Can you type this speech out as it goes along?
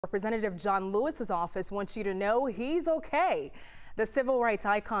Representative John Lewis's office wants you to know he's okay. The civil rights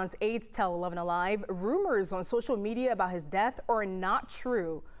icon's aides tell 11 Alive rumors on social media about his death are not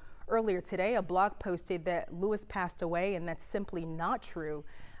true. Earlier today, a blog posted that Lewis passed away, and that's simply not true.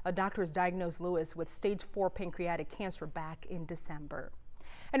 Doctors diagnosed Lewis with stage 4 pancreatic cancer back in December.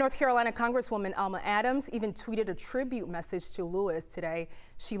 And North Carolina Congresswoman Alma Adams even tweeted a tribute message to Lewis today.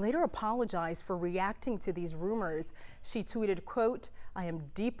 She later apologized for reacting to these rumors. She tweeted, quote, "I am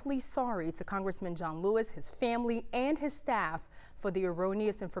deeply sorry to Congressman John Lewis, his family, and his staff for the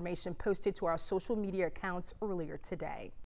erroneous information posted to our social media accounts earlier today."